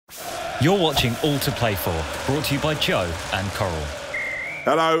You're watching All to Play For, brought to you by Joe and Coral.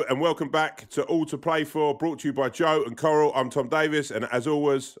 Hello and welcome back to All to Play For, brought to you by Joe and Coral. I'm Tom Davis, and as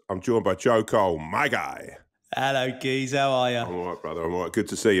always, I'm joined by Joe Cole, my guy. Hello, Geez. How are you? I'm all right, brother. I'm all right. Good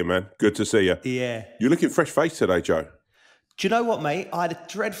to see you, man. Good to see you. Yeah. You're looking fresh-faced today, Joe. Do you know what, mate? I had a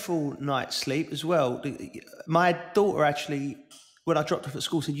dreadful night's sleep as well. My daughter actually, when I dropped off at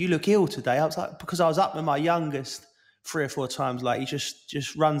school, said, "You look ill today." I was like, because I was up with my youngest 3 or 4 times. Like, he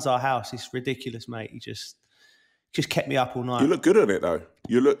just runs our house. It's ridiculous, mate. He just kept me up all night. You look good on it, though.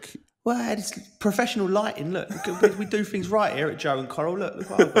 You look... Well, it's professional lighting. Look, we do things right here at Joe and Coral. Look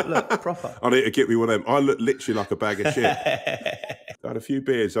what I've got. Look, proper. I need to get me one of them. I look literally like a bag of shit. I had a few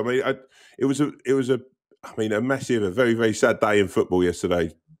beers. I mean, it was a massive, a very, very sad day in football yesterday,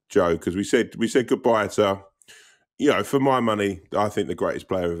 Joe, because we said goodbye to, for my money, I think the greatest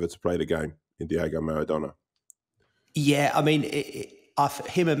player ever to play the game in Diego Maradona. Yeah, I mean,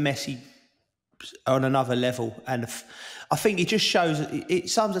 him and Messi on another level, and I think it just shows, it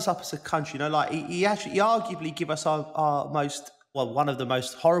sums us up as a country. Like he arguably give us our most, one of the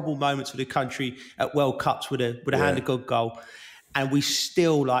most horrible moments for the country at World Cups with a hand of God goal, and we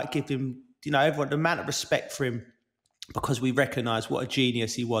still give him, everyone, the amount of respect for him, because we recognise what a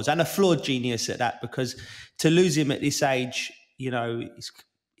genius he was, and a flawed genius at that, because to lose him at this age,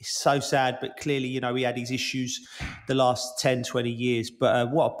 it's so sad, but clearly, he had his issues the last 10, 20 years.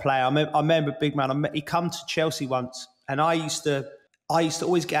 But what a player. I remember, big man, he come to Chelsea once, and I used to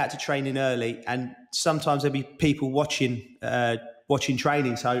always get out to training early, and sometimes there'd be people watching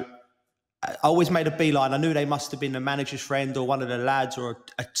training. So I always made a beeline. I knew they must have been a manager's friend or one of the lads or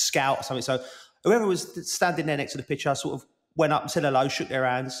a scout or something. So whoever was standing there next to the pitch, I sort of went up and said hello, shook their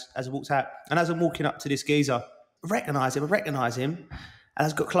hands as I walked out. And as I'm walking up to this geezer, I recognise him. And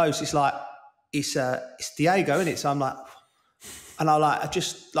as I got close, it's Diego, isn't it? So I'm like, and I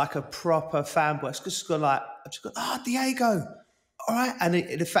just like a proper fanboy. I've just gone, Diego, all right. And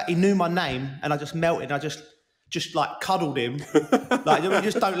in fact, he knew my name, and I just melted. And I just cuddled him, you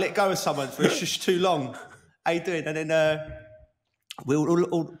just don't let go of someone for it's just too long. How you doing? And then we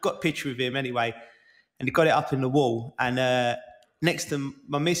all got a picture with him anyway, and he got it up in the wall. And next to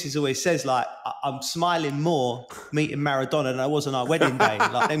my missus always says, I'm smiling more meeting Maradona than I was on our wedding day.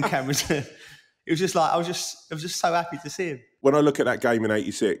 Them cameras. It was just I was just so happy to see him. When I look at that game in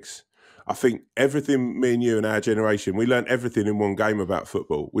 '86, I think everything, me and you and our generation, we learned everything in one game about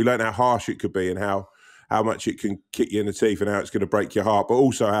football. We learned how harsh it could be and how much it can kick you in the teeth and how it's going to break your heart, but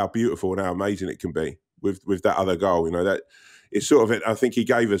also how beautiful and how amazing it can be with that other goal. that it's sort of it. I think he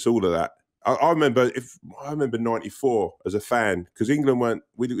gave us all of that. I remember '94 as a fan, because England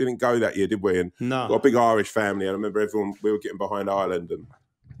we didn't go that year, did we? And no. Got a big Irish family, and I remember we were getting behind Ireland, and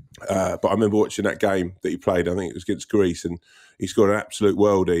but I remember watching that game that he played. I think it was against Greece, and he scored an absolute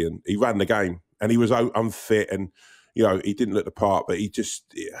worldie, and he ran the game, and he was unfit, and he didn't look the part, but he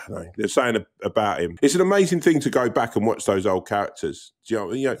just, they're saying about him. It's an amazing thing to go back and watch those old characters. Do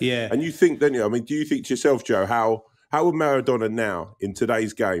you know? Yeah. And you think, don't you? I mean, do you think to yourself, Joe, how would Maradona now in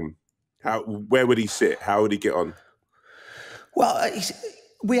today's game? Where would he sit? How would he get on? Well,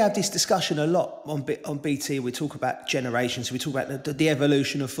 we have this discussion a lot on BT. We talk about generations. We talk about the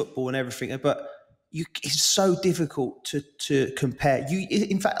evolution of football and everything. But it's so difficult to compare.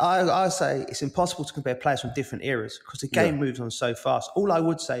 In fact, I say it's impossible to compare players from different eras, because the game moves on so fast. All I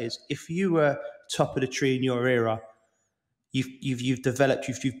would say is, if you were top of the tree in your era, you've developed,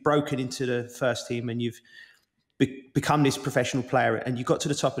 you've broken into the first team, and you've become this professional player, and you got to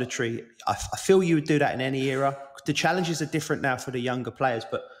the top of the tree. I feel you would do that in any era. The challenges are different now for the younger players,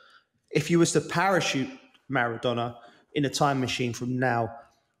 but if you was to parachute Maradona in a time machine from now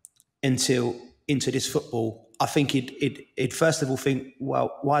into this football, I think he'd first of all think,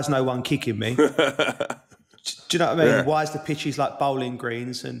 well, why is no one kicking me? Do you know what I mean? Yeah. Why is the pitches like bowling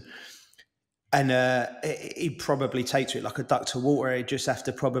greens? And he'd probably take to it like a duck to water. He'd just have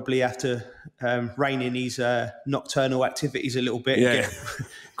to rein in his nocturnal activities a little bit.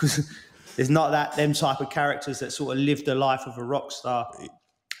 Because there's not them type of characters that sort of live the life of a rock star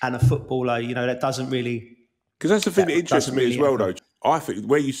and a footballer, that doesn't really... Because that's the thing that interests me really as well, though. I think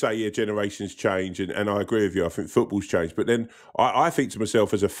where you say, generations change, and I agree with you, I think football's changed. But then I think to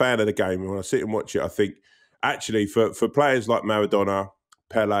myself, as a fan of the game, and when I sit and watch it, I think, actually, for players like Maradona,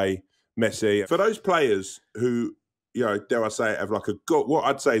 Pele, Messi, for those players who, dare I say it, have what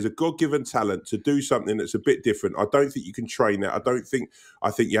I'd say is a God-given talent to do something that's a bit different. I don't think you can train that.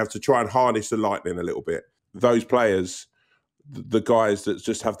 I think you have to try and harness the lightning a little bit. Those players, the guys that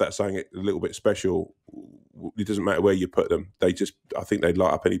just have that something a little bit special. It doesn't matter where you put them. I think they'd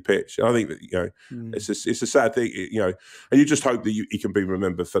light up any pitch. And I think that, it's a sad thing, and you just hope that he can be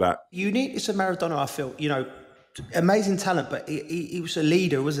remembered for that. It's a Maradona, I feel, amazing talent, but he was a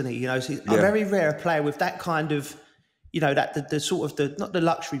leader, wasn't he? So a very rare player with that kind of, that the sort of not the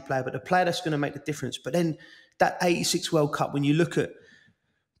luxury player, but the player that's going to make the difference. But then that 86 World Cup, when you look at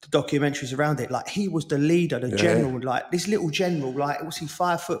the documentaries around it, like he was the leader, the general, like this little general, like was he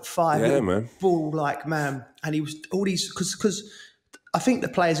 5'5", man, ball, like man, and he was all these because I think the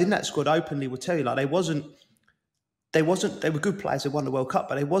players in that squad openly would tell you like they were good players. They won the World Cup,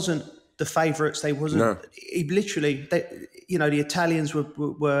 but they wasn't the favourites. They wasn't. No. He literally, the Italians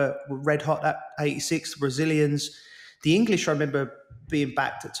were red hot at 86. The Brazilians, the English, I remember being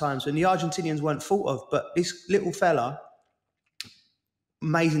backed at times, and the Argentinians weren't thought of. But this little fella,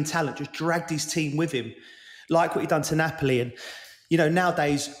 amazing talent, just dragged his team with him, like what he done to Napoli. And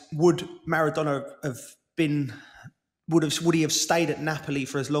nowadays, would Maradona would he have stayed at Napoli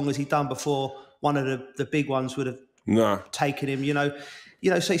for as long as he'd done before one of the big ones would have taken him?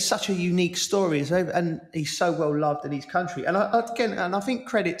 So it's such a unique story, and he's so well loved in his country. And I think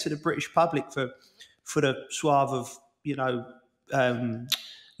credit to the British public for the suave of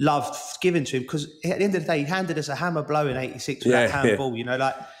love given to him, because at the end of the day, he handed us a hammer blow in 86 with that handball.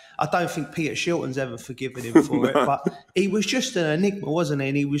 I don't think Peter Shilton's ever forgiven him for it, but he was just an enigma, wasn't he?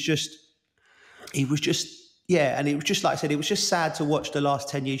 And he was just, and it was just like I said, it was just sad to watch the last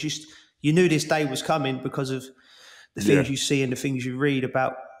 10 years. You knew this day was coming because of the things you see and the things you read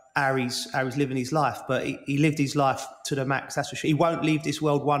about how he's living his life, but he lived his life to the max. That's for sure. He won't leave this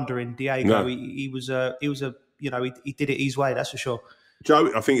world wondering, Diego. No. He did it his way. That's for sure.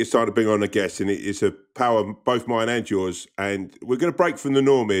 Joe, I think it's time to bring on a guest, and it's a power, both mine and yours. And we're going to break from the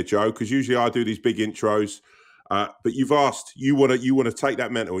norm here, Joe, because usually I do these big intros. But you've asked, you want to take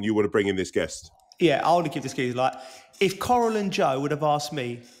that mantle and you want to bring in this guest. Yeah, I want to give this guest, like, if Coral and Joe would have asked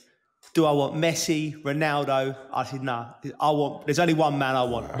me, do I want Messi, Ronaldo? I said, no. There's only one man I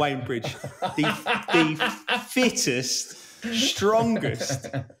want, Wayne Bridge. The fittest, strongest,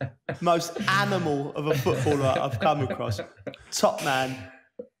 most animal of a footballer I've come across. Top man.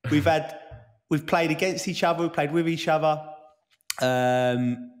 We've played against each other. We've played with each other.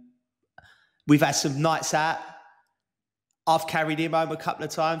 We've had some nights out. I've carried him home a couple of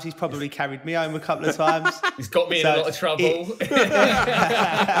times. He's probably carried me home a couple of times. He's got me in a lot of trouble.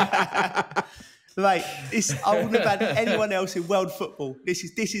 Mate, I wouldn't have had anyone else in world football. This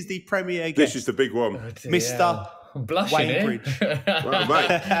is the premier guest. This is the big one. Mr. I'm blushing Wayne Bridge. Well,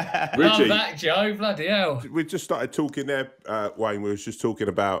 mate. Richie, I'm back, Joe. Bloody hell. We just started talking there, Wayne. We was just talking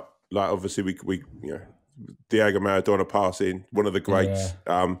about, like, obviously we Diego Maradona passing, one of the greats.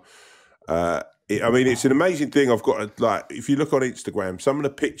 Yeah. It's an amazing thing. I've got if you look on Instagram, some of the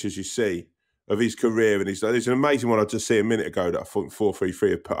pictures you see of his career, and there's an amazing one I just see a minute ago that I thought 433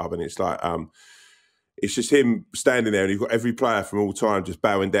 had put up, and it's like it's just him standing there, and you've got every player from all time just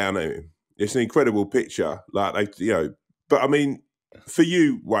bowing down at him. It's an incredible picture. But I mean, for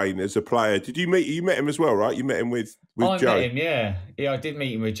you, Wayne, as a player, you met him as well, right? You met him with Joe. I met him, yeah. I did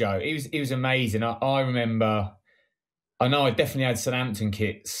meet him with Joe. He was amazing. I remember. I know I definitely had Southampton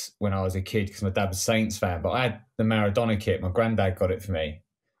kits when I was a kid because my dad was a Saints fan, but I had the Maradona kit. My granddad got it for me.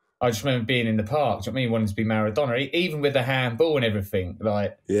 I just remember being in the park. Do you know what I mean? Wanting to be Maradona, even with the handball and everything.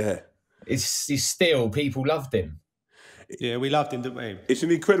 It's still, people loved him. Yeah, we loved him, didn't we? It's an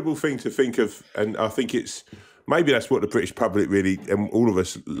incredible thing to think of, and I think maybe that's what the British public really, and all of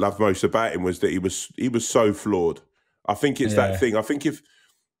us loved most about him, was that he was so flawed. I think it's that thing. I think if,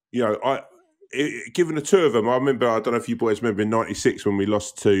 given the two of them, I remember, I don't know if you boys remember in 96 when we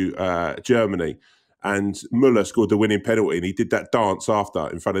lost to Germany and Müller scored the winning penalty and he did that dance after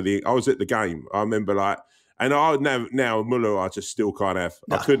in front of I was at the game. I remember and now Müller I just still can't have.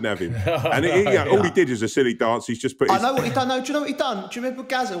 No. I couldn't have him. And all he did is a silly dance. He's just put I know what he done. No, do you know what he done? Do you remember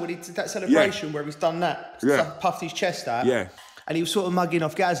Gaza when he did that celebration where he's done that? Puffed his chest out. Yeah. And he was sort of mugging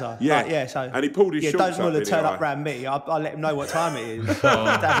off Gaza. Yeah. And he pulled his shorts up. Don't Müller turn up round me. I'll let him know what time it is.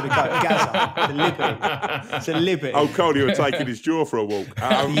 Having a go at Gaza. It's a liberty. Oh, Cole, you were taking his jaw for a walk.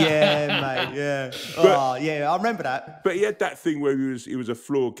 Yeah, mate, yeah. I remember that. But he had that thing where he was a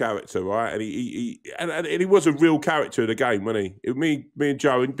flawed character, right? And he was a real character in the game, wasn't he? Me and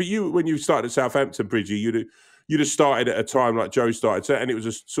Joe. But you, when you started at Southampton, Bridgie, you'd have started at a time like Joe started, and it was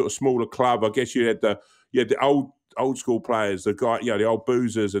a sort of smaller club. I guess you had the old school players, the guy, the old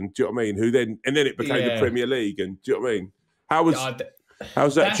boozers, and do you know what I mean? And then it became the Premier League, and do you know what I mean?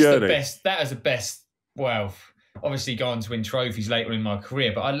 How's that journey? That was the best. Well, obviously, going to win trophies later in my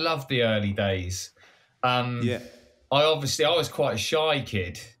career, but I loved the early days. I was quite a shy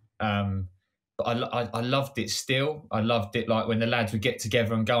kid, but I loved it still. I loved it like when the lads would get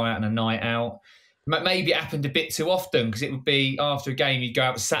together and go out on a night out. Maybe it happened a bit too often because it would be after a game you'd go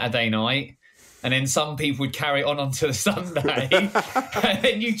out Saturday night and then some people would carry it on onto the Sunday and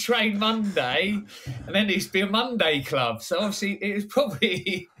then you train Monday and then it used to be a Monday club. So obviously it was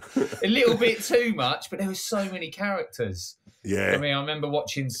probably a little bit too much, but there were so many characters. Yeah. I mean, I remember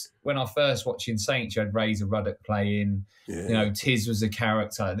when I first watching Saints, you had Razor Ruddock playing, you know, Tiz was a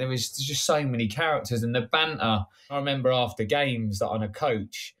character. There was just so many characters and the banter. I remember after games that I'm a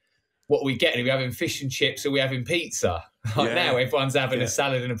coach, what are we getting? Are we having fish and chips or are we having pizza? Like now everyone's having a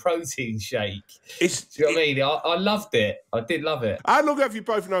salad and a protein shake. Do you know what I mean? I loved it. I did love it. How long have you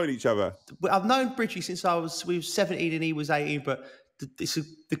both known each other? I've known Bridgie since we were 17 and he was 18, but it's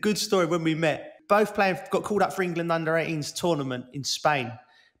the good story when we met. Both got called up for England under-18s tournament in Spain,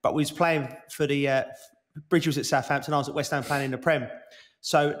 but we was playing for the Bridgie was at Southampton, I was at West Ham playing in the Prem.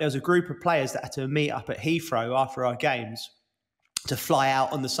 So there was a group of players that had to meet up at Heathrow after our games to fly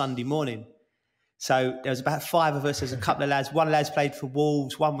out on the Sunday morning. So there was about 5 of us. There's a couple of lads. One lad's played for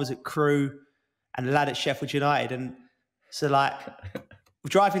Wolves, one was at Crewe, and a lad at Sheffield United. And so like, we're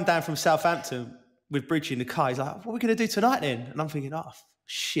driving down from Southampton with Bridgie in the car. He's like, what are we going to do tonight then? And I'm thinking, oh,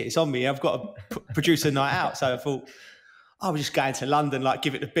 shit, it's on me. I've got to produce a night out. So I thought, we're just going to London, like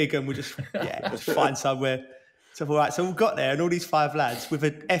give it the big and we'll just find somewhere. So I thought, right, so we got there and all these 5 lads with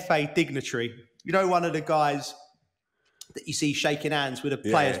an FA dignitary. You know, one of the guys that you see shaking hands with the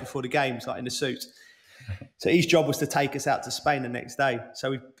players before the games, like in the suits. So his job was to take us out to Spain the next day.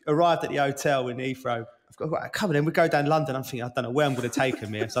 So we arrived at the hotel in Heathrow. I've got, right, come on in, we go down London. I'm thinking, I don't know where I'm going to take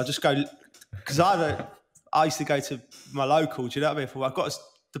him here. So I just go, because I used to go to my local, do you know what I mean? For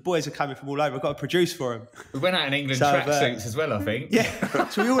the boys are coming from all over. I've got to produce for them. We went out in England tracksuits as well, I think. Yeah,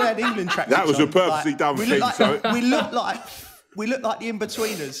 so we all had England tracksuits. That was a purposely done thing. We looked like the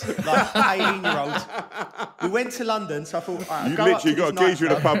in-betweeners, like 18-year-olds. We went to London, so I thought, right, you literally got a geezer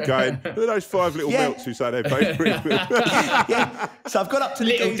in a pub going, look at those 5 little melts who say they're both So I've gone up to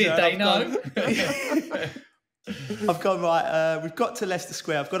the Little geezer. did they know. I've gone, right, we've got to Leicester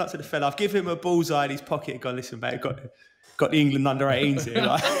Square. I've gone up to the fella. I've given him a bullseye in his pocket and gone, listen, mate, I've got the England under-18s here.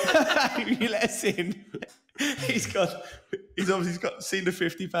 Like, you let us in. He's obviously seen the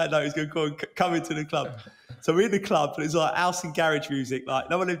 £50 note. He's going to go and come into the club. So we're in the club, but it's like house and garage music, like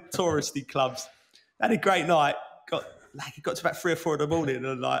no one in touristy clubs. Had a great night. It got to about 3 or 4 in the morning,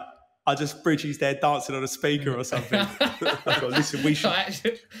 and like Bridgie's there dancing on a speaker or something. I thought, listen, we should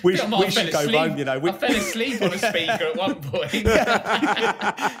go home. You know, I fell asleep on a speaker at one point.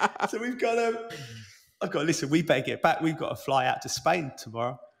 So we've got I've got, listen, we better get back. We've got to fly out to Spain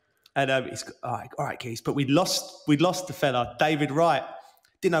tomorrow. And it's all right, geez. But we'd lost the fella, David Wright.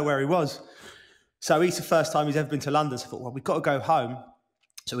 Didn't know where he was. So it's the first time he's ever been to London. So I thought, well, we've got to go home.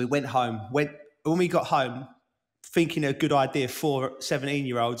 So we went home. When we got home, thinking a good idea for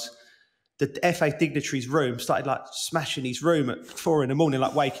 17-year-olds, the FA dignitary's room started like smashing his room at 4 a.m,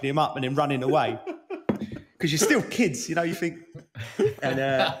 like waking him up and then running away. Because you're still kids, you know, you think. And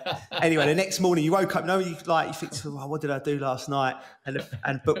anyway, the next morning you woke up, you think, oh, what did I do last night?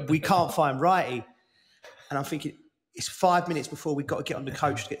 But we can't find Righty. And I'm thinking, it's 5 minutes before we've got to get on the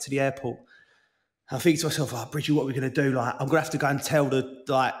coach to get to the airport. And I think to myself, Bridgie, what are we going to do? Like, I'm going to have to go and tell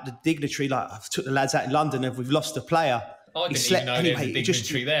the dignitary, like, I've took the lads out in London and we've lost a player. I didn't even know there was a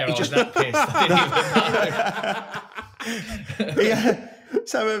dignitary there. I was that pissed. I didn't even know. Yeah.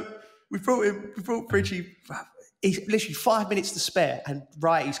 So we brought Bridgie. He's literally 5 minutes to spare, and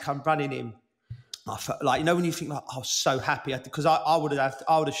Righty's come running in. I felt like, you know, when you think, like, I was so happy because I would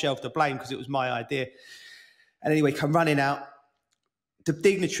have shelved the blame because it was my idea. And anyway, come running out. The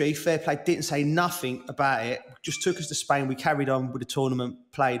dignitary, fair play, didn't say nothing about it. Just took us to Spain. We carried on with the tournament,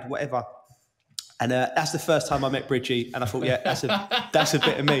 played, whatever. And that's the first time I met Bridgie, and I thought, yeah, that's a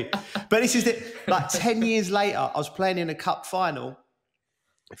bit of me. But this is it. Like 10 years later, I was playing in a cup final,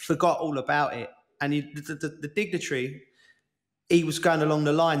 forgot all about it, and the dignitary, he was going along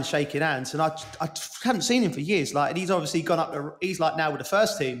the line shaking hands, and I hadn't seen him for years. Like, and he's obviously gone up. He's like now with the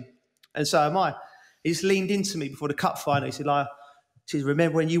first team, and so am I. He just leaned into me before the cup final. He said, like,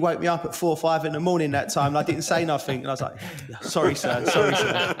 remember when you woke me up at 4 or 5 in the morning that time and I didn't say nothing? And I was like, sorry, sir.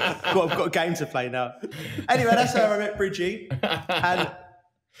 I've got a game to play now. Anyway, that's how I met Bridgie and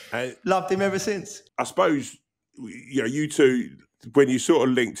loved him ever since. I suppose, you know, you two, when you sort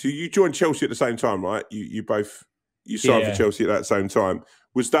of linked, you joined Chelsea at the same time, right? You signed for Chelsea at that same time.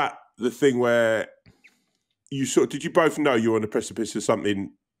 Was that the thing where you did you both know you were on the precipice of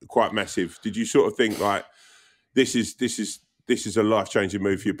something quite massive? Did you sort of think, like, this is this is a life-changing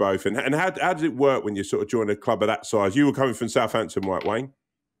move for you both. And how does it work when you sort of join a club of that size? You were coming from Southampton, right, Wayne?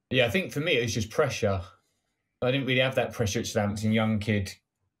 Yeah, I think for me it was just pressure. I didn't really have that pressure at Southampton. Young kid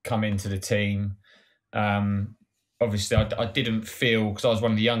come into the team. Obviously, I didn't feel, because I was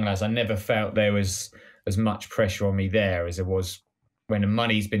one of the young lads, I never felt there was as much pressure on me there as there was when the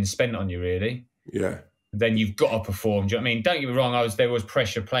money's been spent on you, really. Yeah. Then you've got to perform. Do you know what I mean? Don't get me wrong, there was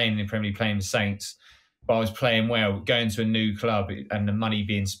pressure playing in the Premier League, playing with Saints, but I was playing well, going to a new club and the money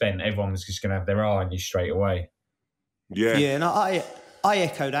being spent, everyone was just going to have their eye on you straight away. Yeah. Yeah, and I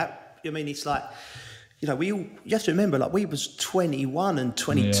echo that. I mean, it's like, you know, you have to remember, like, we was 21 and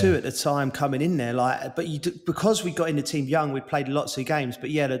 22 at the time coming in there, like, but because we got in the team young, we played lots of games,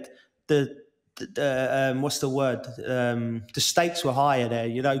 but yeah, the what's the word? The stakes were higher there,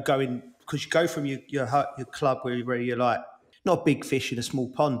 you know, because you go from your club where you're like, not a big fish in a small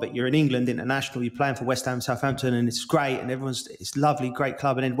pond, but you're in England international, you're playing for West Ham, Southampton, and it's great, and it's lovely, great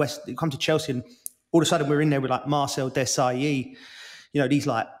club, and then you come to Chelsea, and all of a sudden we're in there with like Marcel Desailly, you know, these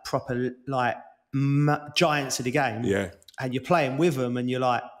like proper like giants of the game, and you're playing with them, and you're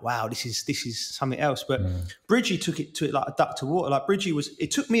like, wow, this is something else. But Bridgie took it like a duck to water. Like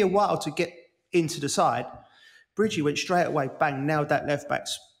it took me a while to get into the side. Bridgie went straight away, bang, nailed that left back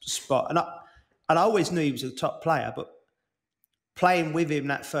spot, and I always knew he was a top player, but playing with him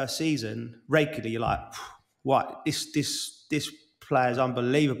that first season regularly, you're like, what, this player is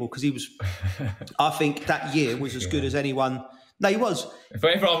unbelievable, because he was, I think that year was as good as anyone. No, he was. If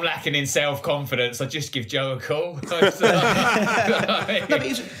ever I'm lacking in self-confidence, I just give Joe a call. No, but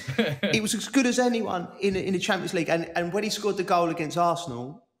it was as good as anyone in the Champions League. And when he scored the goal against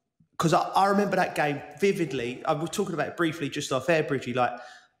Arsenal, because I remember that game vividly. I was talking about it briefly just off air, Bridgie. Like,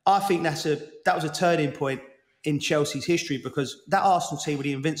 I think that was a turning point in Chelsea's history, because that Arsenal team were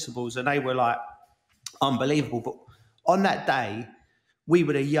the Invincibles and they were like unbelievable. But on that day, we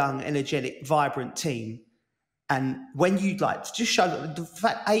were a young, energetic, vibrant team. And when you like just show the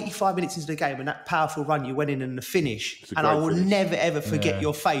fact 85 minutes into the game and that powerful run you went in and the finish, and I will never ever forget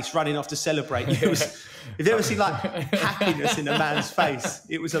your face running off to celebrate. It was, if you ever see like happiness in a man's face,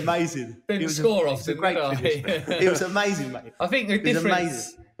 it was amazing. Didn't it was score off a great finish. It was amazing, mate. I think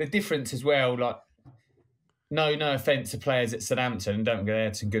the difference as well, like, no offence to players at Southampton, don't go there,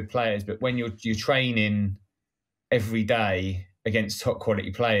 had some good players, but when you're training every day against top quality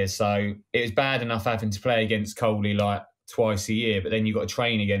players, so it was bad enough having to play against Coley like twice a year, but then you've got to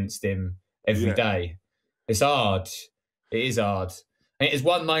train against him every day. It's hard. It is hard. And it is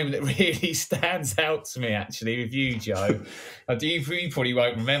one moment that really stands out to me, actually, with you, Joe. You probably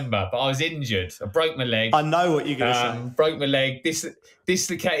won't remember, but I was injured. I broke my leg. I know what you're going to say. Broke my leg,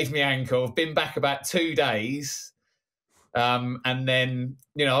 dislocated my ankle. I've been back about 2 days. And then,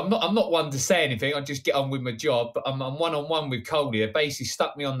 you know, I'm not one to say anything. I just get on with my job. But I'm one-on-one with Coley. They basically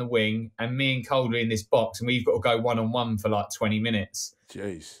stuck me on the wing, and me and Coley are in this box, and we've got to go one-on-one for like 20 minutes.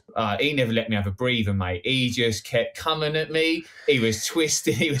 Jeez. He never let me have a breather, mate. He just kept coming at me. He was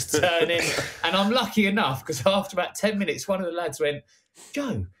twisting, he was turning. And I'm lucky enough, because after about 10 minutes, one of the lads went,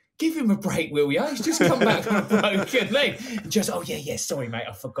 Joe, give him a break, will you? He's just come back from a broken leg. And just, oh, yeah, sorry, mate,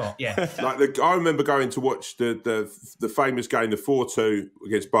 I forgot, yeah. Like I remember going to watch the famous game, the 4-2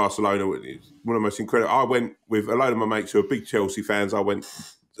 against Barcelona. One of the most incredible. I went with a load of my mates who are big Chelsea fans. I went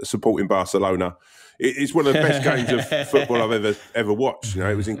supporting Barcelona. It's one of the best games of football I've ever watched. You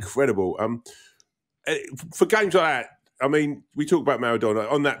know, it was incredible. For games like that, I mean, we talk about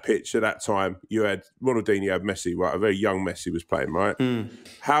Maradona. On that pitch at that time, you had Ronaldinho, you had Messi, right? A very young Messi was playing, right?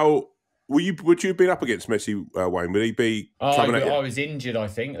 How would you have been up against Messi, Wayne? Would he be coming at you? I was injured, I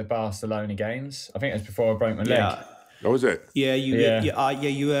think, at the Barcelona games. I think it was before I broke my leg. Oh, was it? Yeah, I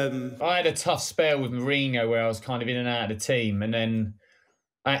had a tough spell with Mourinho where I was kind of in and out of the team, and then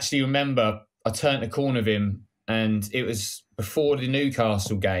I actually remember I turned the corner of him, and it was before the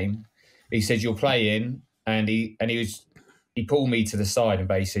Newcastle game. He said, "You're playing," and he pulled me to the side and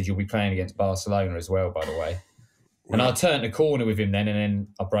basically said, "You'll be playing against Barcelona as well, by the way." Wow. And I turned the corner with him then, and then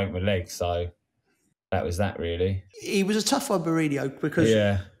I broke my leg. So that was that, really. He was a tough one, Mourinho, because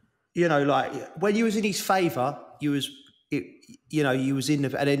you know, like when you was in his favour, you was in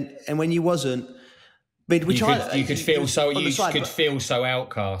the, and when you wasn't. You could feel so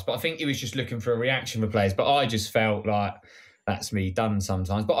outcast, but I think he was just looking for a reaction from players. But I just felt like that's me done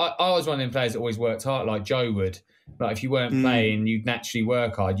sometimes. But I was one of them players that always worked hard, like Joe would. Like if you weren't playing, you'd naturally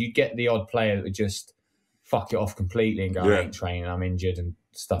work hard. You'd get the odd player that would just fuck it off completely and go, I ain't training, I'm injured and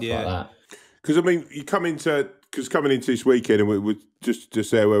stuff like that. Because I mean, coming into this weekend, and we're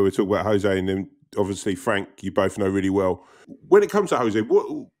just there where we're talking about Jose, and then obviously Frank, you both know really well. When it comes to Jose,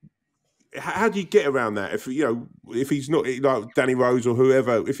 how do you get around that? If if he's not like Danny Rose or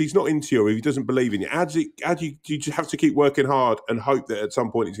whoever, if he's not into you, or if he doesn't believe in you, do you just have to keep working hard and hope that at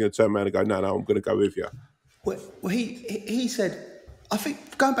some point he's going to turn around and go, no, I'm going to go with you? Well, he said, I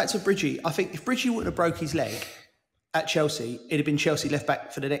think, going back to Bridgie, I think if Bridgie wouldn't have broke his leg at Chelsea, it'd have been Chelsea left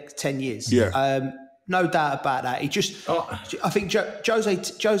back for the next 10 years. Yeah. No doubt about that. I think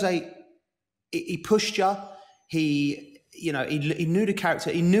Jose, he pushed you. He knew the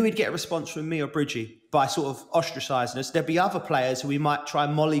character. He knew he'd get a response from me or Bridgie by sort of ostracising us. There'd be other players who we might try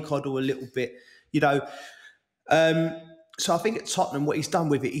and mollycoddle a little bit, So I think at Tottenham, what he's done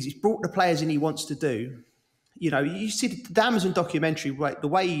with it is he's brought the players in he wants to do. You see the Amazon documentary, right? The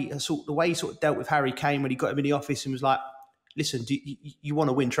way he sort of dealt with Harry Kane when he got him in the office and was like, "Listen, you want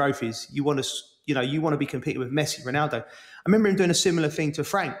to win trophies? You want to be competing with Messi, Ronaldo." I remember him doing a similar thing to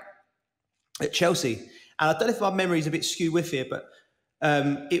Frank at Chelsea, and I don't know if my memory is a bit skewed with here, but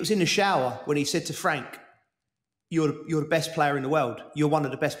it was in the shower when he said to Frank, You're the best player in the world. You're one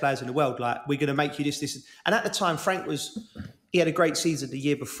of the best players in the world. Like, we're going to make you this. And at the time, he had a great season the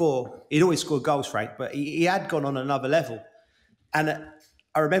year before. He'd always scored goals, Frank, but he had gone on another level. And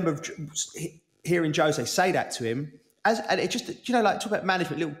I remember hearing Jose say that to him. And it just, like talk about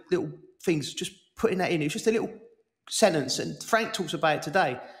management, little things, just putting that in. It was just a little sentence. And Frank talks about it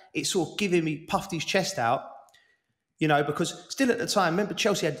today. It sort of he puffed his chest out. Because still at the time, remember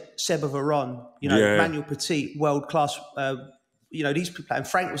Chelsea had Seba Varane, Manuel Petit, world-class, these people. And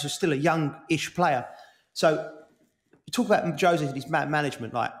Frank was still a young-ish player. So you talk about Jose and his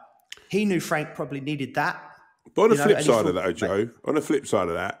management, like, he knew Frank probably needed that. But on the flip side of that, Joe,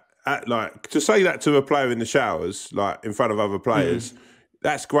 like, to say that to a player in the showers, like, in front of other players,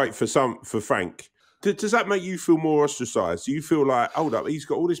 that's great for Frank. Does that make you feel more ostracised? Do you feel like, hold up, he's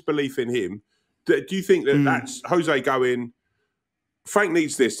got all this belief in him? Do you think that that's Jose going, Frank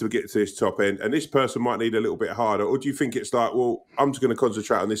needs this to get to this top end, and this person might need a little bit harder? Or do you think it's like, well, I'm just going to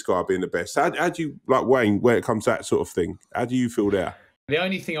concentrate on this guy being the best? How do you, like Wayne, where it comes to that sort of thing? How do you feel there? The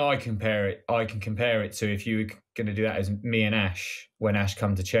only thing I can compare it to, if you were going to do that, is me and Ash, when Ash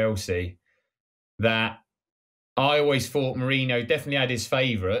come to Chelsea, that I always thought Mourinho definitely had his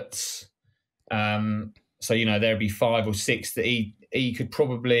favourites. So, there'd be 5 or 6 that he could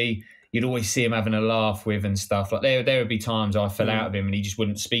probably... You'd always see him having a laugh with and stuff. Like there would be times I fell out of him and he just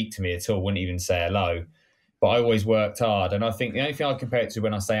wouldn't speak to me at all, wouldn't even say hello. But I always worked hard. And I think the only thing I compare it to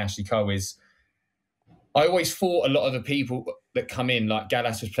when I say Ashley Cole is I always thought a lot of the people that come in, like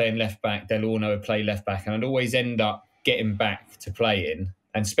Gallas was playing left back, Del Orno would play left back, and I'd always end up getting back to playing.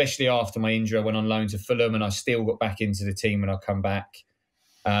 And especially after my injury, I went on loan to Fulham and I still got back into the team when I come back.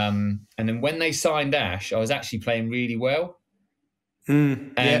 And then when they signed Ash, I was actually playing really well.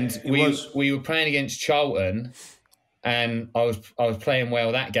 And we were playing against Charlton, and I was playing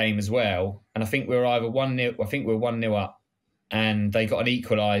well that game as well. And I think we were either 1-0. I think we were 1-0 up, and they got an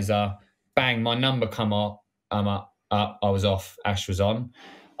equaliser. Bang! My number come up. I'm up. I was off. Ash was on.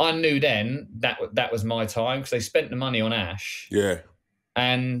 I knew then that was my time because they spent the money on Ash. Yeah.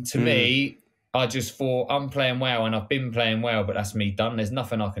 And to me, I just thought I'm playing well, and I've been playing well, but that's me done. There's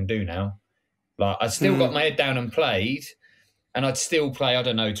nothing I can do now. Like I still got my head down and played. And I'd still play,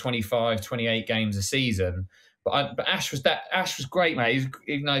 25, 28 games a season. But Ash was great, mate.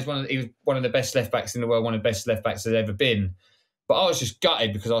 He was one of the best left backs in the world, one of the best left backs there's ever been. But I was just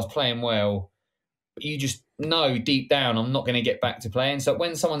gutted because I was playing well. But you just know deep down I'm not going to get back to playing. So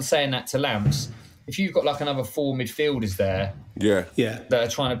when someone's saying that to Lamps, if you've got like another 4 midfielders there, that are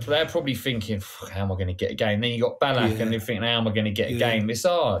trying to play, they're probably thinking, how am I going to get a game? Then you got Ballack and they're thinking, how am I going to get a game? It's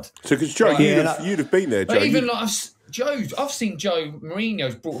hard. So because Joe, you'd have been there, Joe. But even I've seen Joe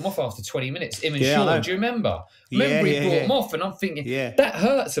Mourinho's brought him off after 20 minutes. Him and Sean, do you remember? He brought him off, and I'm thinking that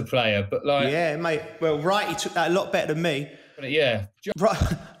hurts a player. But mate. Well, right, he took that a lot better than me. But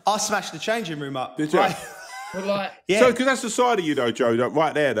right, I smashed the changing room up. Did you? Right. Well, So, because that's the side of you, though, Joe,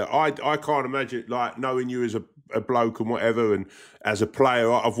 right there, that I can't imagine, like, knowing you as a bloke and whatever, and as a player,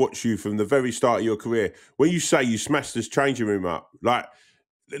 I've watched you from the very start of your career. When you say you smashed this changing room up, like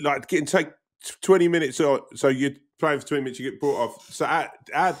take 20 minutes, or so you're playing for 20 minutes, you get brought off. So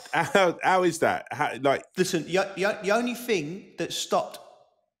how is that? Listen, the only thing that stopped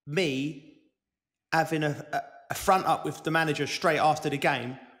me having a front up with the manager straight after the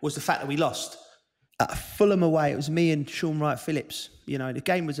game was the fact that we lost. At Fulham away, it was me and Sean Wright-Phillips. The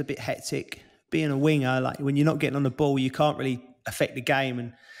game was a bit hectic. Being a winger, like when you're not getting on the ball, you can't really affect the game.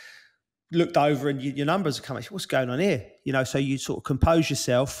 And looked over and your numbers are coming. What's going on here? So you sort of compose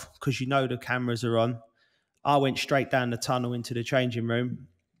yourself because the cameras are on. I went straight down the tunnel into the changing room.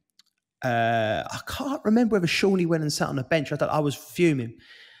 I can't remember whether Shawnee went and sat on the bench. I was fuming.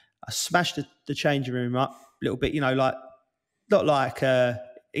 I smashed the changing room up a little bit, like not like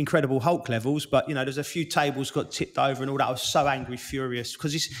Incredible Hulk levels, but there's a few tables got tipped over and all that. I was so angry, furious,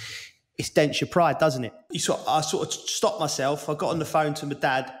 because it's dents your pride, doesn't it? I sort of stopped myself. I got on the phone to my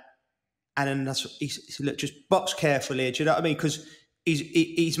dad, and then he said, "Look, just box carefully." Do you know what I mean? Because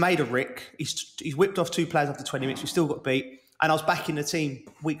he's made a rick. He's whipped off 2 players after 20 minutes. We still got beat. And I was back in the team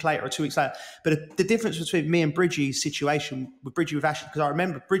a week later or 2 weeks later. But the difference between me and Bridgie's situation with Ashley, because I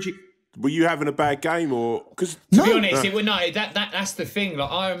remember Bridgie. Were you having a bad game, or because to be honest, that's the thing.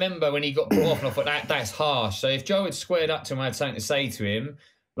 Like, I remember when he got brought off, and I thought that's harsh. So if Joe had squared up to him, I had something to say to him,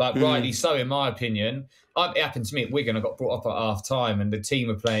 like rightly so, in my opinion. It happened to me at Wigan. I got brought up at half time, and the team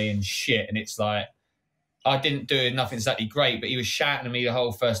were playing shit, and it's like I didn't do nothing exactly great, but he was shouting at me the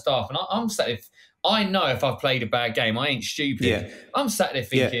whole first half, and I'm sat. I know if I've played a bad game, I ain't stupid. Yeah. I'm sat there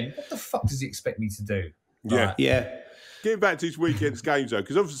thinking, what the fuck does he expect me to do? Yeah, Getting back to this weekend's games though,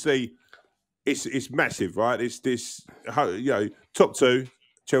 because obviously it's massive, right? It's this, top two,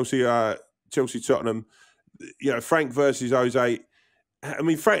 Chelsea, Tottenham. Frank versus Jose. I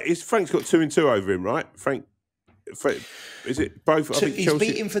mean, Frank's got 2-2 over him, right? Frank, is it both? I think he's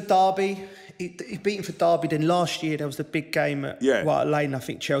Chelsea... beaten for Derby. He's beaten for Derby. Then last year there was the big game at White Lane. I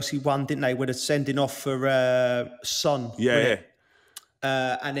think Chelsea won, didn't they? With a sending off for Son. Yeah.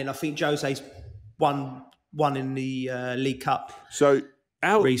 And then I think Jose's won in the League Cup. So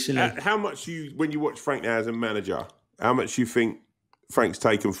recently, how much when you watch Frank now as a manager, how much you think Frank's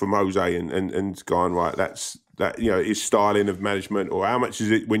taken from Jose and gone, right, that's his styling of management, or how much is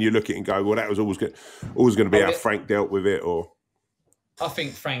it when you look at it and go, well, that was always going to be how Frank dealt with it? Or I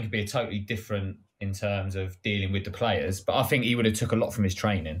think Frank would be totally different in terms of dealing with the players, but I think he would have took a lot from his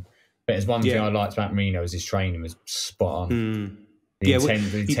training. But there's one thing I liked about Mourinho is his training was spot on. The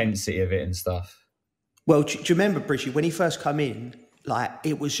intensity of it and stuff. Well, do you remember, Bridgie, when he first come in, like,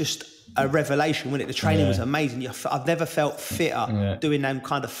 it was just a revelation, wasn't it? The training was amazing. I've never felt fitter doing that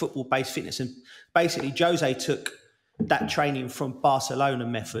kind of football-based fitness. And basically, Jose took that training from Barcelona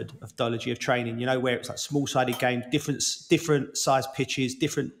methodology of training, where it's like small-sided games, different size pitches,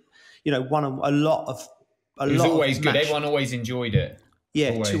 different, one on a lot of. It was always good. Everyone always enjoyed it. Yeah,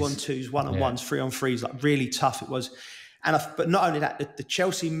 always. 2-on-2s, 1-on-1s, 3-on-3s, like really tough it was. But not only that, the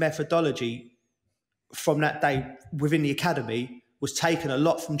Chelsea methodology from that day within the academy was taken a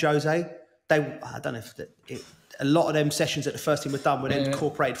lot from Jose. I don't know if a lot of them sessions at the first team were done were then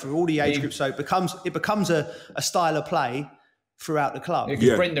incorporated through all the age groups. So it becomes a style of play throughout the club.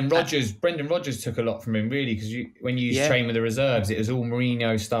 Because Brendan Rodgers took a lot from him, really, because when you used to train with the reserves, it was all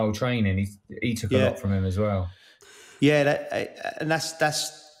Mourinho style training. He took a lot from him as well. Yeah, and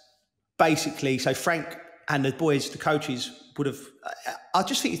that's basically, so Frank and the boys, the coaches, would have. I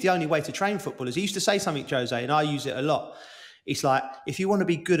just think it's the only way to train footballers. He used to say something, Jose, and I use it a lot. It's like, if you want to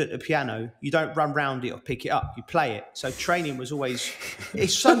be good at the piano, you don't run round it or pick it up, you play it. So training was always,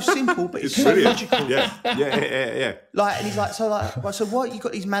 it's so simple, but it's so logical. Yeah. Like, and he's like, so what? You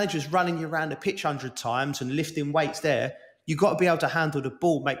got these managers running you around the pitch 100 times and lifting weights there. You got to be able to handle the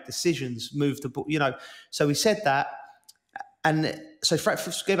ball, make decisions, move the ball, So he said that. And so Frank,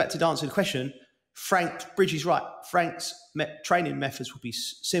 to go back to answer the question, Bridgie's right. Frank's training methods will be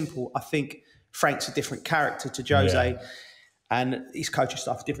simple. I think Frank's a different character to Jose. Yeah. And his coaching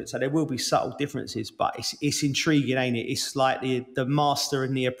staff are different, so there will be subtle differences, but it's intriguing, ain't it? It's like the master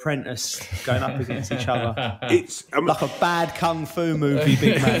and the apprentice going up against each other. It's like a bad kung fu movie,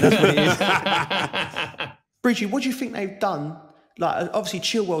 big man. That's what it is. Bridgie, what do you think they've done? Like, obviously,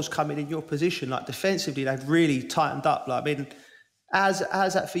 Chilwell's coming in your position. Like, defensively, they've really tightened up. Like, I mean, how's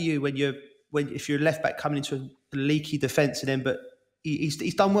that for you if you're a left back coming into a leaky defence, and then but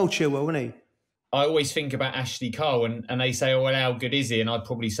he's done well, Chilwell, hasn't he? I always think about Ashley Cole, and they say, oh, well, how good is he? And I'd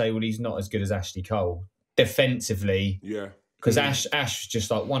probably say, well, he's not as good as Ashley Cole defensively. Yeah. Because Ash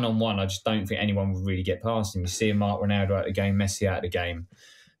just like one-on-one, I just don't think anyone would really get past him. You see Mark Ronaldo out of the game, Messi out of the game.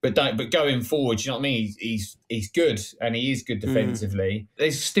 But going forward, do you know what I mean? He's good, and he is good defensively.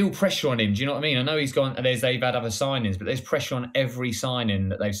 There's still pressure on him, do you know what I mean? I know he's gone, they've had other signings, but there's pressure on every signing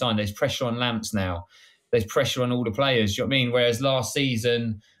that they've signed. There's pressure on Lamps now. There's pressure on all the players, do you know what I mean? Whereas last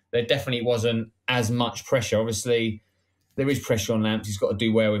season, there definitely wasn't as much pressure. Obviously, there is pressure on Lamps. He's got to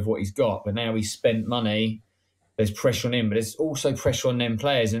do well with what he's got. But now he's spent money. There's pressure on him. But there's also pressure on them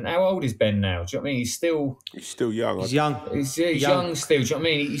players. And how old is Ben now? Do you know what I mean? He's still young. He's young. He's young still. Do you know what I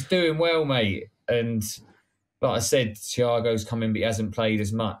mean? He's doing well, mate. And like I said, Thiago's come in, but he hasn't played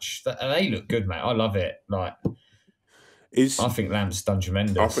as much. They look good, mate. I love it. I think Lamps done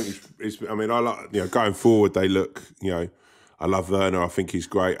tremendous. I think I like, going forward, they look, I love Werner. I think he's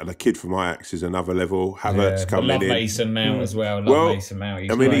great. And the kid from Ajax is another level. Havertz coming in. I love Mason Mount as well. Mason Mount.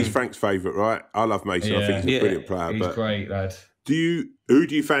 He's Frank's favourite, right? I love Mason. I think he's a brilliant player. He's great, lad. Who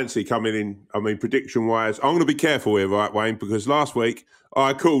do you fancy coming in? I mean, prediction-wise, I'm going to be careful here, right, Wayne? Because last week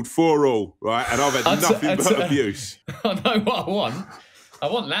I called 4-4, right? And I've had nothing but abuse. I know what I want. I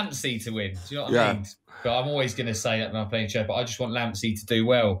want Lampsey to win. Do you know what I mean? But I'm always going to say that when I'm playing Chelsea, but I just want Lampsey to do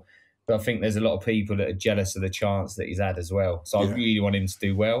well. But I think there's a lot of people that are jealous of the chance that he's had as well. So I really want him to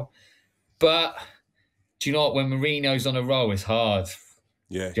do well. But do you know what? When Mourinho's on a roll, it's hard.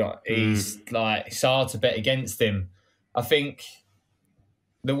 Yeah. You know, it's hard to bet against him. I think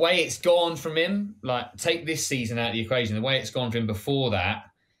the way it's gone from him, like take this season out of the equation, the way it's gone for him before that,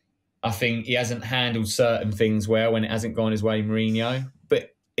 I think he hasn't handled certain things well when it hasn't gone his way, Mourinho.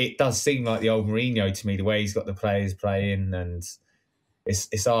 But it does seem like the old Mourinho to me, the way he's got the players playing, and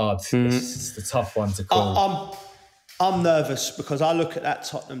it's hard. It's a tough one to call. I'm nervous because I look at that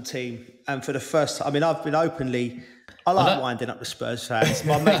Tottenham team, and for the first time, I mean, I've been openly. I like winding up the Spurs fans.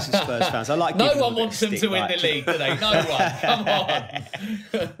 My mates are Spurs fans. I like. No one wants them to win the league, do they? No one. Come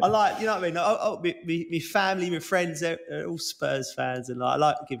on. I like, you know what I mean. My family, my friends, they're all Spurs fans, and I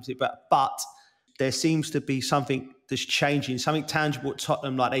like to give them. But there seems to be something that's changing, something tangible at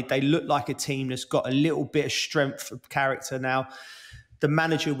Tottenham. Like they look like a team that's got a little bit of strength of character now. The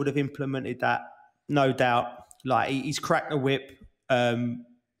manager would have implemented that, no doubt. Like he's cracked the whip. The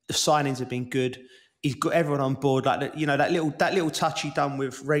signings have been good. He's got everyone on board. Like that little touch he done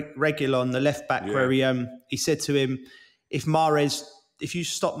with Reguilon, the left back, where he said to him, if you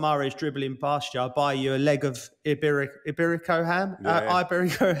stop Mahrez dribbling past you, I'll buy you a leg of Iberico ham.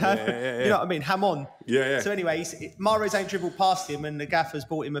 Iberico ham. You know what I mean? Ham on. So anyway, Mahrez ain't dribbled past him, and the gaffer's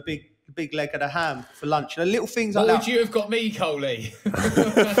bought him a big leg of the ham for lunch. And little things like that. What would you have got me, Coley?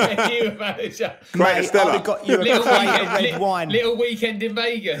 You manager. Mate, I'd have got you a red wine. Little weekend in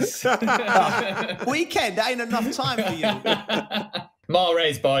Vegas. Weekend? That ain't enough time for you.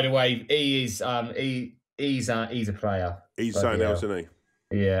 Mahrez, by the way, he's a player. He's something else, isn't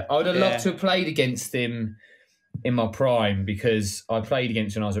he? Yeah. I would have loved to have played against him in my prime, because I played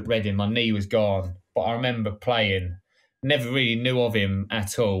against him when I was at Reading. My knee was gone. But I remember playing. Never really knew of him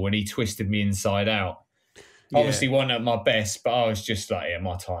at all when he twisted me inside out. Obviously, wasn't at my best, but I was just like,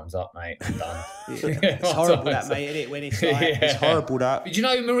 my time's up, mate. I'm done. It's horrible that, mate, isn't it? When it's like, it's horrible that. But you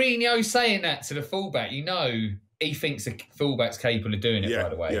know, Mourinho saying that to the fullback, you know, he thinks the fullback's capable of doing it, by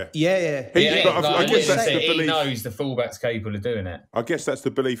the way. Yeah. I guess that's the belief. He knows the fullback's capable of doing it. I guess that's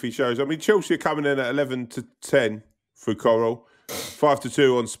the belief he shows. I mean, Chelsea are coming in at 11-10 for Coral,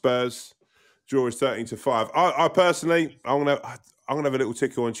 5-2 on Spurs. Draw is 13-5. I personally, I'm gonna have a little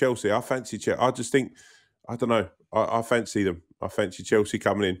tickle on Chelsea. I fancy Chelsea. I just think, I don't know. I fancy them. I fancy Chelsea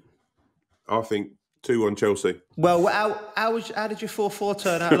coming in. I think 2 on Chelsea. Well, how did your 4-4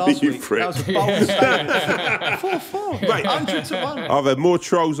 turn out last week? That was a bold statement. 4-4, mate. 100-1. I've had more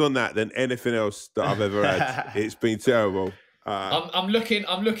trolls on that than anything else that I've ever had. It's been terrible. I'm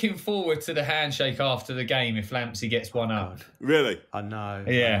looking forward to the handshake after the game if Lampsey gets one up. Really? I know.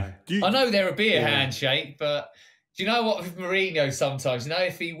 Yeah. I know there'll be a handshake, but do you know what with Mourinho sometimes? You know,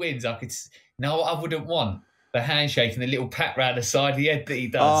 if he wins, what I wouldn't want? The handshake and the little pat round the side of the head that he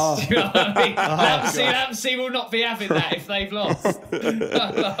does. Do you know what I mean? Lampsey will not be having that if they've lost.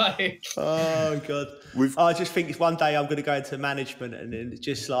 Oh, God. I just think one day I'm going to go into management, and it's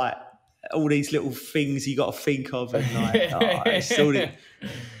just like, all these little things you got to think of, and like,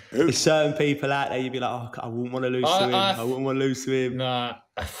 there's certain people out there you'd be like, I wouldn't want to lose to him. I wouldn't want to lose to him. Nah,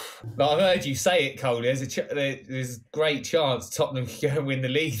 but I've heard you say it, Cole. There's a great chance Tottenham can go win the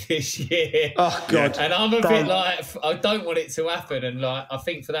league this year. Oh God! And I'm a bit like, I don't want it to happen, and like, I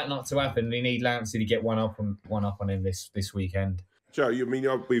think for that not to happen, they need Lampsey to get one up on him this weekend. Joe, I mean,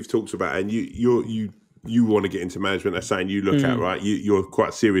 we've talked about it, and you want to get into management. They're saying you look at, right? You're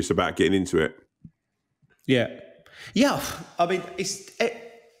quite serious about getting into it. Yeah. I mean,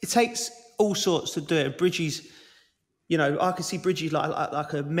 it takes all sorts to do it. Bridges, I can see Bridges like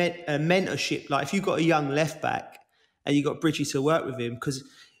a mentorship. Like if you've got a young left back and you've got Bridges to work with him, because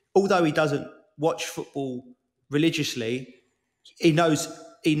although he doesn't watch football religiously, he knows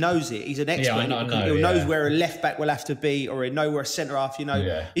it. He's an expert. He knows where a left back will have to be, or he knows where a centre half.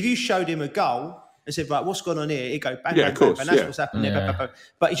 If you showed him a goal and said, right, what's going on here? He'd go bang, bang, bang, and that's what's happening there. Bang, bang, bang.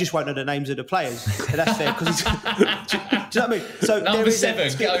 But he just won't know the names of the players. And that's fair, because he's... do you know what I mean? So Number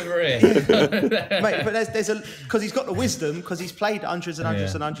 7, get over here. Mate, but there's because he's got the wisdom, because he's played hundreds and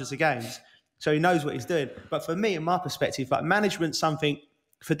hundreds and hundreds of games. So he knows what he's doing. But for me, in my perspective, like management's something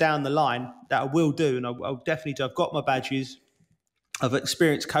for down the line that I will do, and I'll definitely do. I've got my badges. I've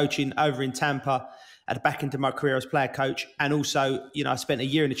experienced coaching over in Tampa at the back end of my career as player coach. And also, you know, I spent a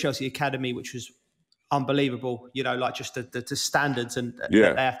year in the Chelsea Academy, which was unbelievable, you know, like just the standards and that they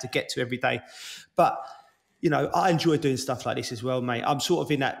have to get to every day. But, you know, I enjoy doing stuff like this as well, mate. I'm sort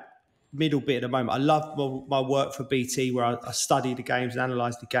of in that middle bit at the moment. I love my work for BT, where I study the games and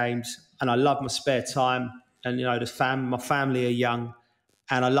analyse the games, and I love my spare time. And, you know, my family are young,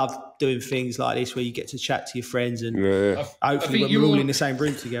 and I love doing things like this where you get to chat to your friends, and hopefully we're all in the same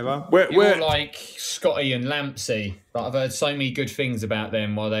room together. You're like Scotty and Lampsey. Like, I've heard so many good things about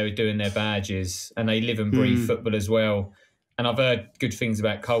them while they were doing their badges, and they live and breathe football as well. And I've heard good things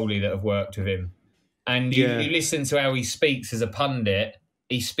about Coley that have worked with him. And you listen to how he speaks as a pundit.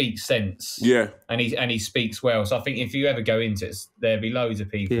 He speaks sense, and he speaks well. So I think if you ever go into it, there'll be loads of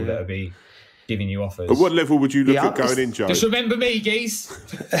people that'll be giving you offers. At what level would you look at going in, Joe? Just remember me, geez.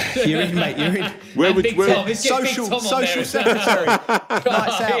 You're in, mate. You're in. Social secretary.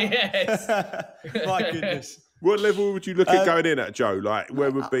 Nice out. Yes. My goodness. What level would you look at going in at, Joe? Like,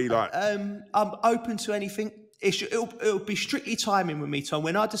 where would be like? I'm open to anything. It'll be strictly timing with me, Tom.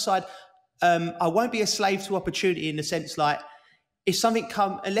 When I decide, I won't be a slave to opportunity in the sense like, if something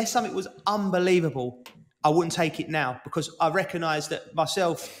unless something was unbelievable, I wouldn't take it now, because I recognise that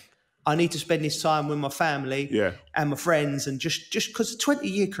myself, I need to spend this time with my family and my friends, and just because a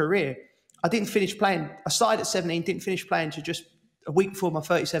 20-year career, I didn't finish playing. I started at 17, didn't finish playing until just a week before my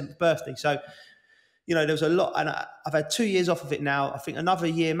 37th birthday. So, you know, there was a lot, and I've had 2 years off of it now. I think another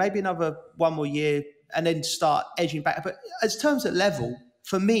year, maybe another one more year, and then start edging back. But as terms of level,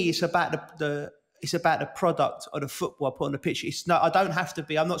 for me, it's about the product of the football I put on the pitch. I don't have to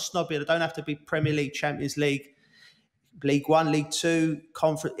be. I'm not snobby. I don't have to be Premier League, Champions League, League One, League Two,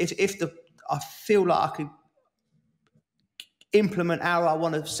 Conference. I feel like I could implement how I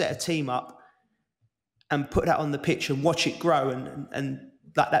want to set a team up and put that on the pitch and watch it grow and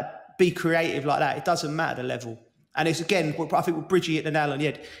like that, be creative like that. It doesn't matter the level. And it's, again, I think we're bridging it the nail on the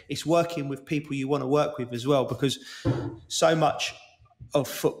head. It's working with people you want to work with as well, because so much of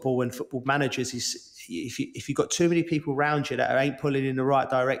football and football managers is if you've got too many people around you that ain't pulling in the right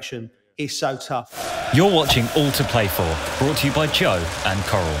direction, it's so tough. You're watching All to Play For, brought to you by Joe and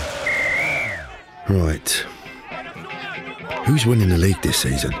Coral. Right. Who's winning the league this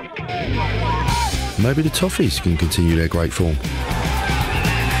season? Maybe the Toffees can continue their great form.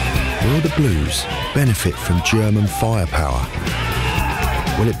 Will the Blues benefit from German firepower?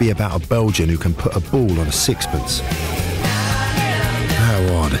 Will it be about a Belgian who can put a ball on a sixpence? How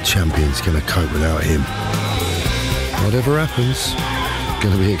are the champions going to cope without him? Whatever happens,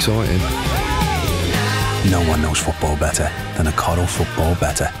 going to be exciting. No one knows football better than a Coral football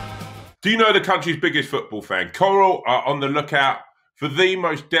better. Do you know the country's biggest football fan? Coral are on the lookout for the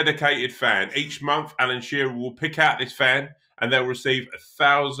most dedicated fan. Each month, Alan Shearer will pick out this fan and they'll receive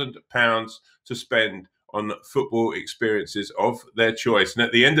 £1,000 to spend on football experiences of their choice. And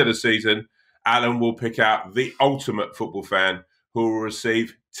at the end of the season, Alan will pick out the ultimate football fan who will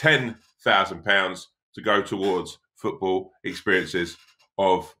receive £10,000 to go towards football experiences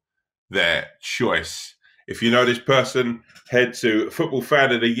of their choice. If you know this person, head to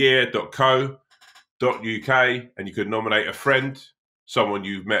footballfanoftheyear.co.uk and you could nominate a friend, someone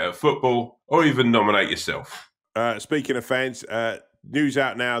you've met at football, or even nominate yourself. Speaking of fans, news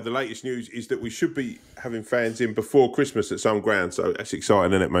out now. The latest news is that we should be having fans in before Christmas at some ground. So that's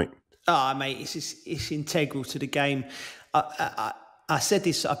exciting, isn't it, mate? Ah, mate, it's integral to the game. I said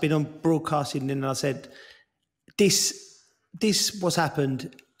this, I've been on broadcasting and I said, this what's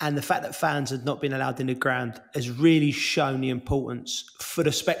happened, and the fact that fans have not been allowed in the ground has really shown the importance for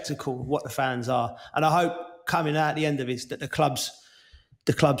the spectacle of what the fans are. And I hope coming out at the end of it that the clubs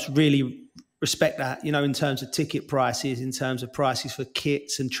really respect that, you know, in terms of ticket prices, in terms of prices for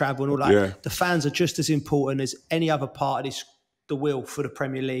kits and travel and all that. Yeah. The fans are just as important as any other part of the wheel for the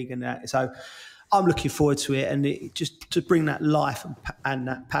Premier League and that. So I'm looking forward to it, and just to bring that life and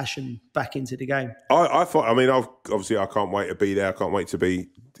that passion back into the game. Obviously I can't wait to be there. I can't wait to be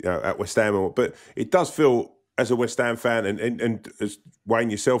at West Ham. But it does feel, as a West Ham fan and as Wayne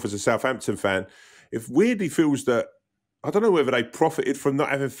yourself as a Southampton fan, it weirdly feels that, I don't know whether they profited from not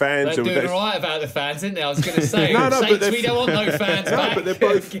having fans. They're doing all right about the fans, isn't they? I was going to say, but we don't want no fans back. But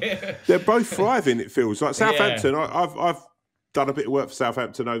they're both thriving, it feels. Like Southampton, I've done a bit of work for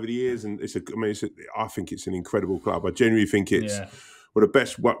Southampton over the years, and I think it's an incredible club. I genuinely think it's one of the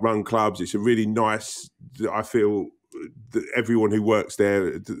best run clubs. It's a really nice, I feel, that everyone who works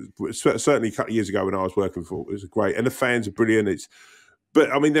there, certainly a couple of years ago when I was working for it was great. And the fans are brilliant. But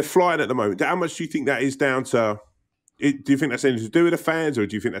they're flying at the moment. How much do you think that is down to? Do you think that's anything to do with the fans, or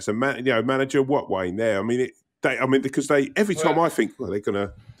do you think that's a manager? What, Wayne? There, because every time I think, well, they're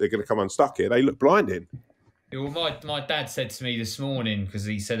gonna come unstuck here, they look blinding. Well, my dad said to me this morning, because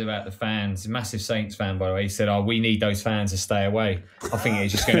he said about the fans, massive Saints fan by the way. He said, "Oh, we need those fans to stay away." I think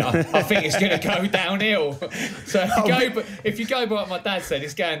it's just going. I think it's going to go downhill. So if you go by what my dad said,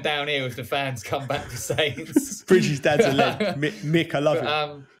 it's going downhill if the fans come back to Saints. Bridgie's dad's a legend. Mick, I love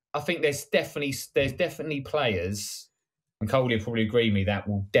him. I think there's definitely players, and Coley will probably agree with me, that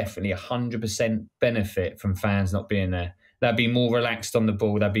will definitely 100% benefit from fans not being there. They'll be more relaxed on the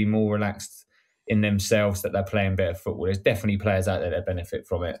ball. They'll be more relaxed in themselves, that they're playing better football. There's definitely players out there that benefit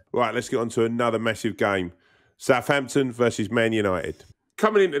from it. Right, let's get on to another massive game. Southampton versus Man United.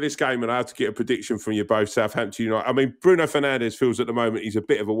 Coming into this game, and I have to get a prediction from you both, Southampton United. I mean, Bruno Fernandes feels at the moment he's a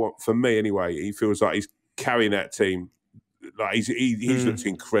bit of for me anyway, he feels like he's carrying that team. Like he's looked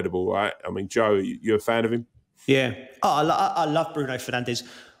incredible, right? I mean, Joe, you a fan of him? Yeah. Oh, I love Bruno Fernandes.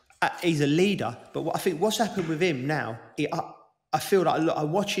 He's a leader, but I think what's happened with him now, I feel like, I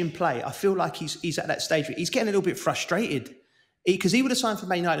watch him play, I feel like he's at that stage where he's getting a little bit frustrated. Because he would have signed for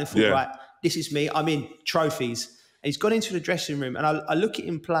Man United and thought, right, this is me, I'm in trophies. And he's gone into the dressing room, and I look at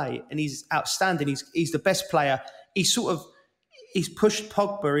him play, and he's outstanding. He's the best player. He's pushed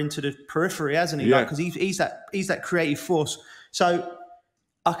Pogba into the periphery, hasn't he? Yeah. Because he's that creative force. So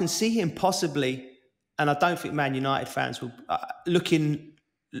I can see him possibly, and I don't think Man United fans will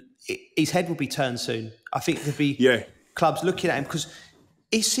his head will be turned soon. I think there'll be clubs looking at him, because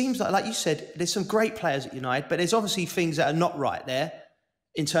it seems like you said, there's some great players at United, but there's obviously things that are not right there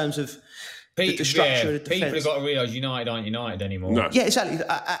in terms of the structure of the defence. People have got to realise United aren't United anymore. No. Yeah, exactly.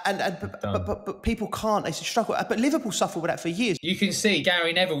 But people can't. They struggle. But Liverpool suffered with that for years. You can see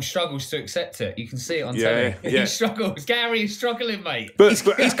Gary Neville struggles to accept it. You can see it on telly. Yeah. He struggles. Gary is struggling, mate. But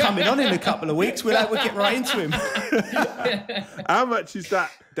he's coming on in a couple of weeks. We'll get right into him. How much is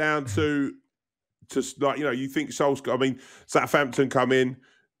that down to like, you think Solskjaer? I mean, Southampton come in.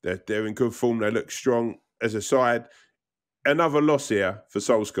 They're in good form. They look strong as a side. Another loss here for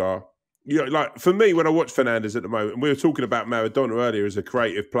Solskjaer. Like for me, when I watch Fernandes at the moment, and we were talking about Maradona earlier as a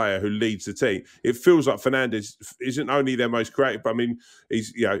creative player who leads the team, it feels like Fernandes isn't only their most creative, but I mean,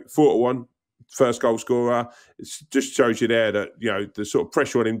 he's 4-1, first goal scorer. It just shows you there that the sort of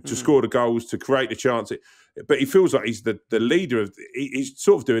pressure on him to score the goals, to create the chance. But he feels like he's the leader of. He's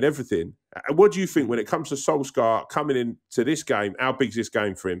sort of doing everything. What do you think when it comes to Solskjaer coming into this game? How big's this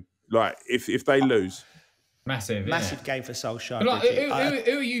game for him? Like if they lose. Massive game for Solskjaer. Like,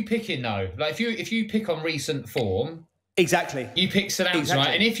 who are you picking though? Like if you pick on recent form, exactly. You pick Southampton,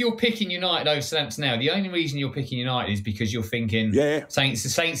 right? And if you're picking United over Southampton now, the only reason you're picking United is because you're thinking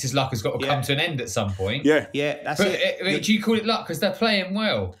Saints' luck has got to come to an end at some point. Yeah, that's it. Do you call it luck because they're playing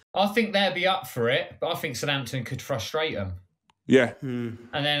well? I think they'll be up for it, but I think Southampton could frustrate them. Yeah, and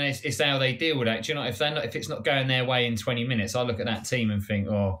then it's how they deal with that. Do you know if it's not going their way in 20 minutes, I look at that team and think,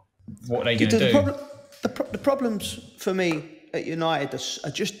 oh, what are they going to do? The problems for me at United are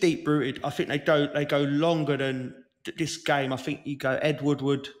just deep rooted. I think they go longer than this game. I think you go Ed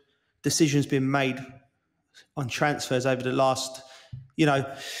Woodward. Decisions been made on transfers over the last.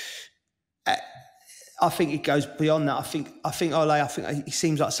 I think it goes beyond that. I think Ole. I think he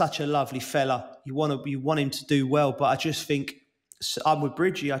seems like such a lovely fella. You want him to do well, but I just think I'm with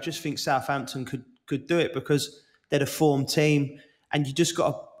Bridgie. I just think Southampton could do it because they're the form team, and you just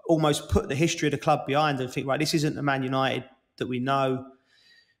got to almost put the history of the club behind and think, right, this isn't the Man United that we know.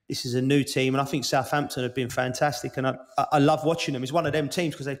 This is a new team. And I think Southampton have been fantastic. And I love watching them. It's one of them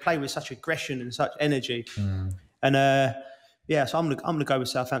teams because they play with such aggression and such energy. And so I'm gonna go with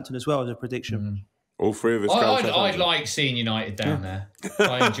Southampton as well as a prediction. All three of us. I like seeing United down there.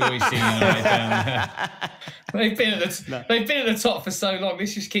 I enjoy seeing United down there. They've been at the top for so long.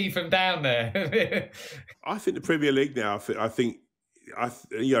 Let's just keep them down there. I think the Premier League now. I think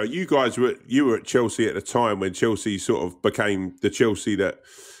you guys were at Chelsea at the time when Chelsea sort of became the Chelsea that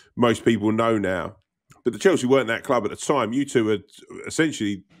most people know now. But the Chelsea weren't that club at the time. You two were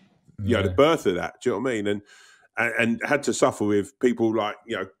essentially, the birth of that. Do you know what I mean? And had to suffer with people like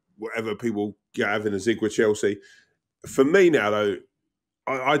whatever people having a zig with Chelsea. For me now, though,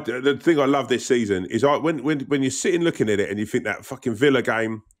 the thing I love this season is when you're sitting looking at it and you think that fucking Villa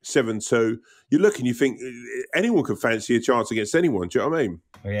game 7-2, you look and you think anyone could fancy a chance against anyone. Do you know what I mean?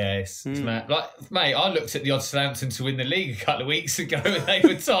 Yeah, it's mad. Like, mate, I looked at the odds Southampton to win the league a couple of weeks ago and they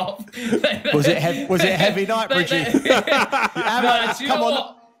were top. Was it a heavy night, Bridgie? Come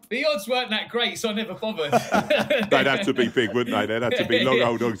on. The odds weren't that great, so I never bothered. They'd have to be big, wouldn't they? They'd have to be long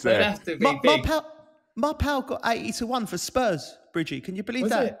old dogs there. They'd have to be big. My pal got 80-1 for Spurs, Bridgie. Can you believe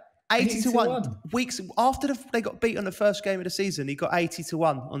Was that? It? 80-1. Weeks after they got beat on the first game of the season, he got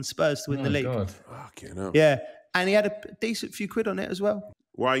 80-1 on Spurs to win the league. God. Fucking hell. Yeah, and he had a decent few quid on it as well.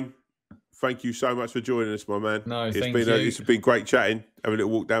 Wayne, thank you so much for joining us, my man. No, thank you. It's been great chatting, having a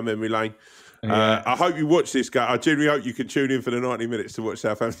little walk down memory lane. Yeah. I hope you watch this guy. I genuinely hope you can tune in for the 90 minutes to watch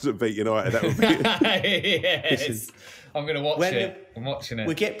Southampton beat United. That would be yes. Listen, I'm going to watch it. I'm watching it.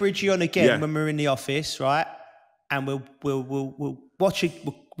 We'll get Bridgie on again when we're in the office, right? And we'll watch it.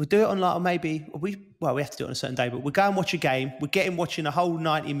 We'll do it on like maybe we have to do it on a certain day, but we'll go and watch a game. We'll get him watching the whole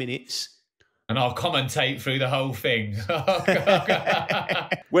 90 minutes. And I'll commentate through the whole thing.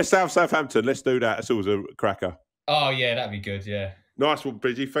 West Ham Southampton. Let's do that. It's always a cracker. Oh yeah, that'd be good. Yeah. Nice one,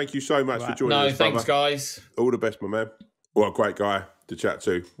 Bridgie. Thank you so much for joining us. No, thanks, guys. All the best, my man. What a great guy to chat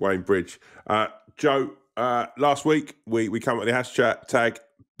to, Wayne Bridge. Joe, last week we come at the hashtag tag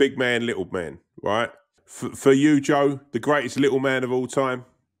big man, little man, right? For you, Joe, the greatest little man of all time,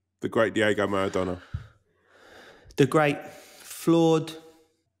 the great Diego Maradona. The great, flawed,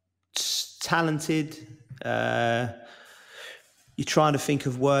 talented. You're trying to think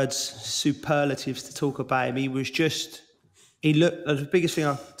of words, superlatives to talk about him. He was just... He looked, the biggest thing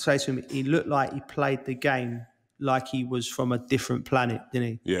I'll say to him, he looked like he played the game like he was from a different planet, didn't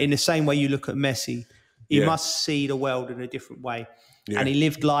he? Yeah. In the same way you look at Messi, he must see the world in a different way. Yeah. And he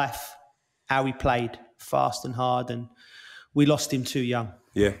lived life how he played, fast and hard, and we lost him too young.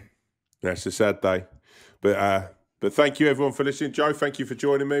 Yeah, that's a sad day. But thank you everyone for listening. Joe, thank you for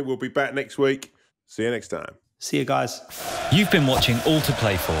joining me. We'll be back next week. See you next time. See you guys. You've been watching All to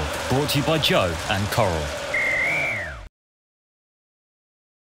Play For, brought to you by Joe and Coral.